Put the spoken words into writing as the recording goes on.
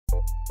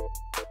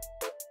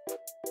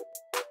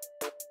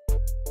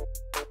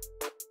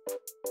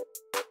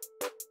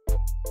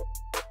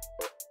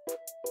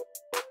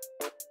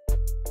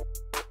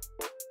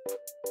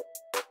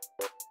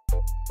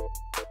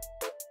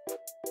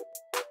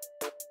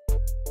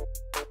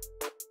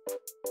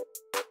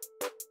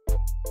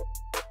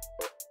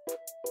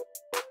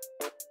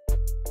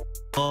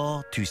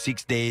4 to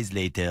 6 days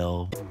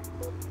later.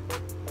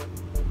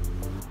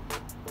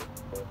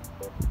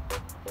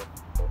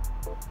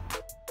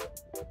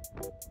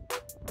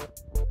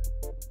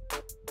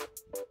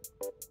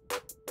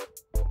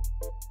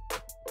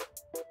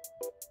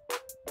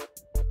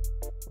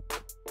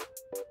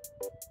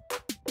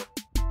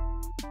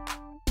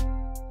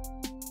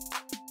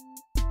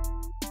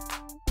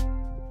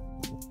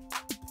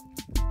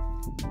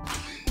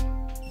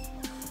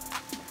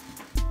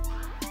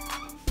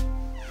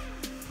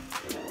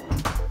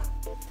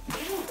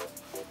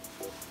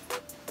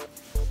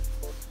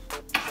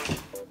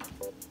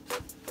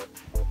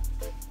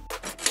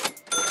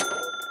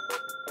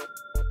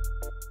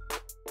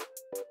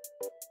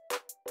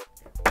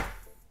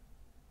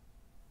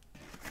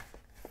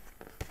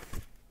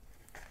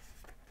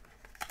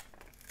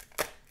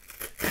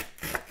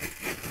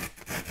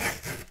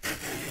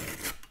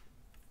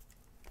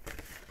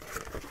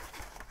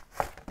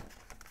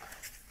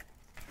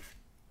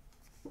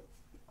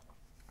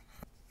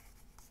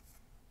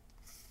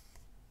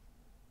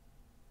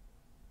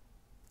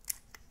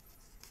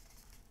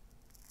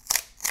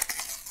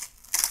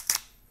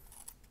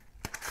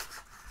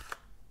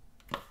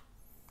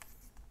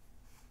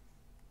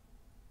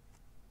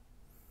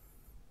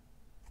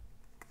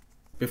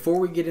 Before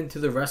we get into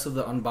the rest of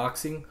the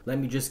unboxing, let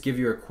me just give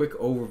you a quick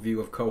overview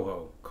of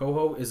KOHO.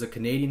 KOHO is a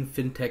Canadian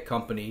fintech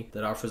company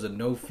that offers a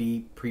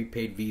no-fee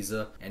prepaid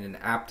Visa and an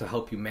app to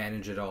help you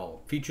manage it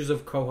all. Features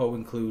of KOHO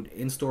include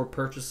in-store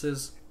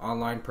purchases,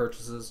 online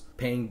purchases,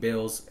 paying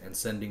bills, and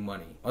sending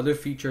money. Other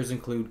features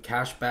include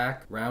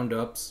cashback,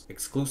 roundups,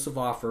 exclusive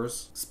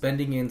offers,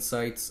 spending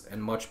insights,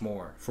 and much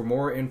more. For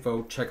more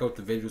info, check out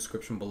the video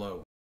description below.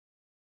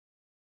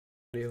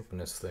 How do you open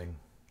this thing?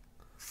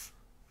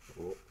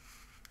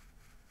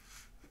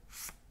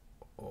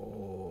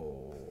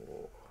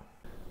 Oh.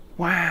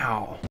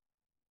 Wow.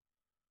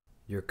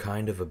 You're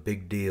kind of a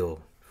big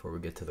deal. Before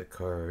we get to the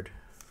card.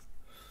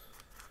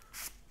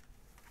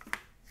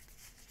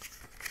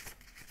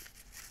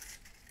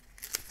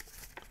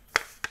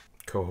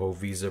 KOHO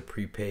Visa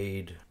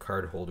Prepaid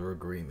Cardholder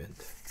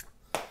Agreement.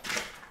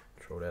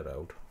 Throw that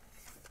out.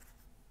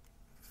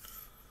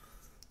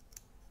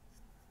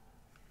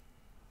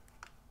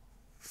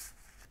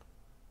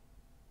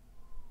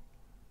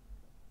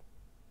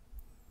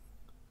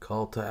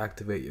 Call to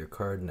activate your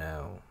card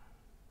now.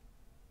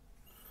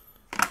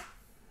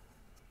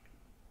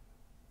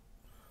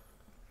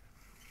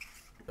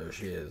 There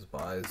she is,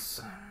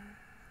 boys.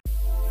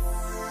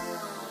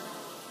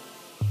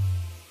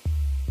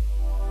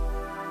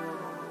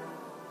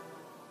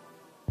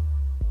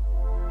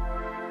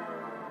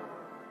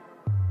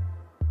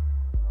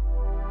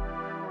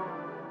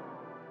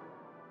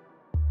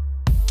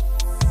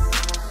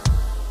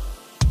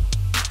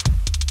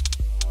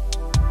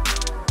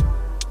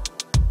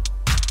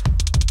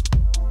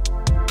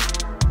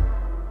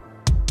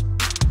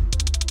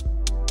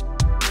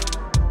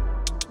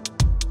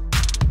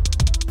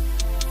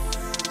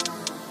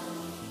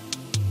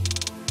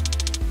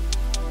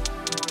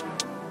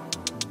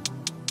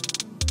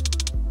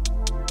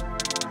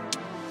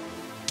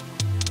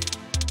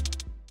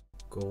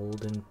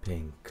 Gold and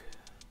pink.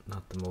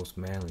 Not the most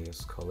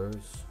manliest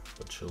colors,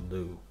 but she'll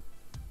do.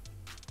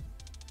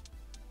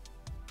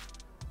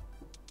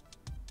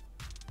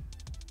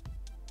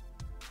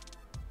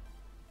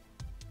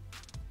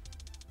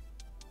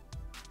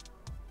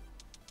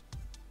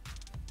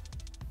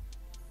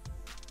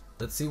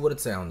 Let's see what it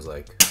sounds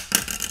like.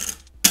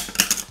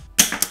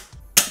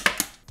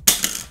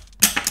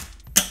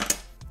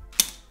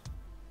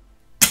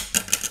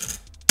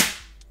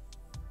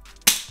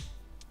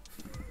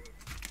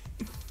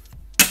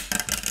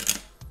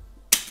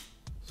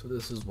 So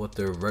this is what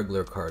their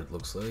regular card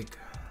looks like.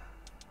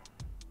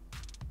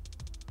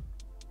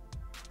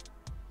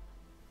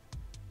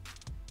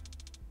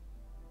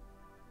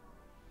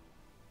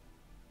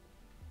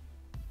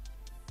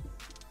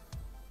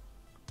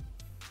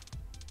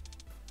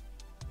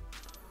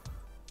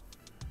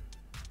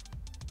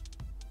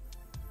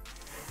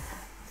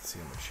 Let's see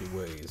how much she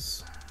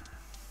weighs.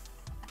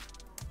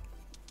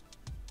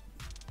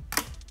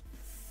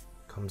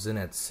 Comes in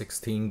at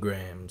 16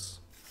 grams.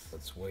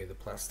 Let's weigh the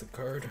plastic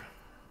card.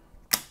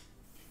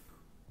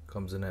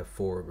 Comes in at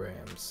 4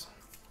 grams.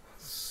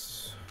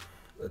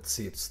 Let's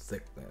see its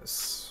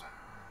thickness.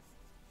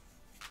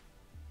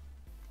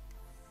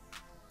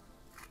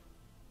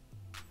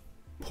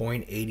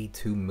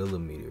 .82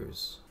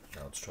 millimeters.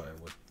 Now let's try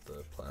it with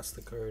the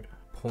plastic card.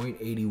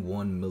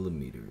 0.81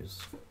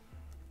 millimeters.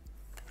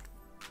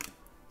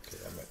 Okay,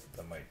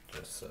 that might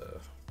just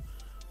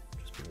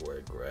be where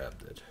I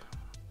grabbed it.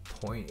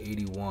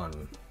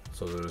 0.81.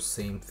 So they're the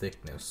same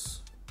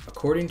thickness.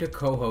 According to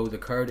KOHO, the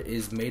card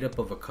is made up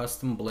of a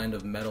custom blend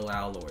of metal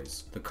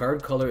alloys. The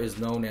card color is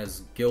known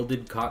as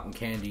gilded cotton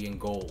candy and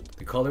gold.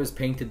 The color is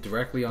painted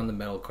directly on the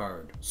metal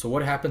card. So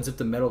what happens if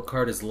the metal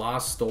card is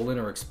lost, stolen,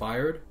 or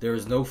expired? There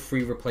is no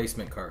free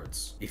replacement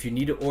cards. If you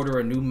need to order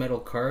a new metal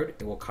card,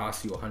 it will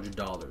cost you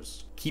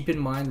 $100. Keep in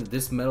mind that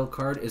this metal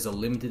card is a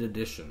limited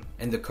edition,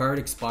 and the card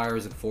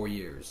expires in 4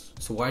 years.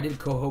 So why did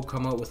KOHO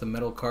come out with a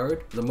metal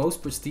card? The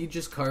most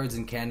prestigious cards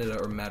in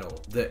Canada are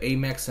metal. The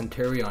Amex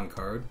Centurion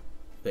card,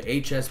 the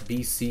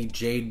HSBC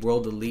Jade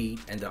World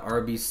Elite, and the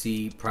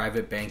RBC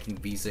Private Banking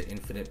Visa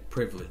Infinite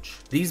Privilege.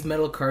 These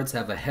metal cards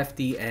have a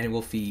hefty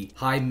annual fee,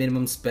 high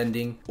minimum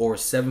spending, or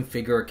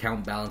 7-figure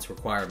account balance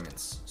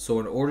requirements.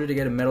 So in order to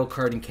get a metal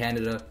card in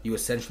Canada, you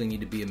essentially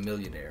need to be a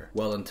millionaire.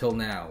 Well, until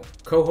now.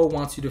 KOHO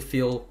wants you to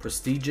feel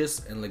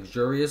prestigious and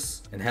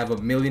luxurious and have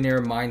a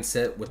millionaire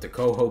mindset with the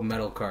KOHO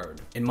metal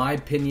card. In my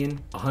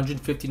opinion,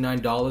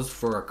 $159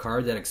 for a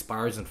card that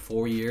expires in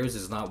 4 years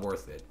is not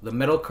worth it. The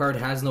metal card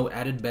has no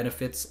added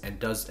benefits and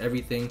does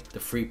everything the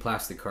free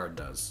plastic card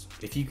does.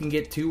 If you can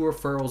get 2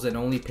 referrals and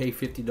only pay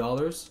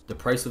 $50, the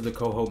price of the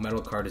KOHO metal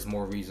card is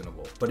more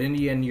reasonable. But in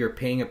the end, you're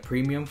paying a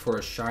premium for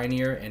a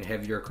shinier and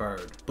heavier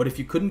card. But if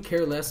you couldn't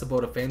care less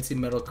about a fancy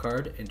metal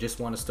card and just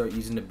want to start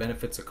using the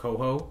benefits of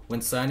KOHO,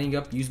 when signing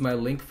up, use my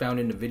link found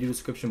in the video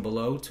description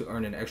below to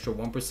earn an extra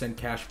 1%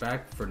 cash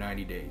back for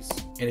 90 days.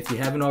 And if you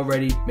haven't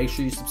already, make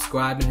sure you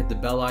subscribe and hit the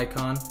bell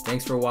icon.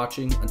 Thanks for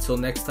watching. Until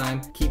next time,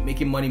 keep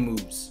making money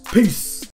moves. Peace!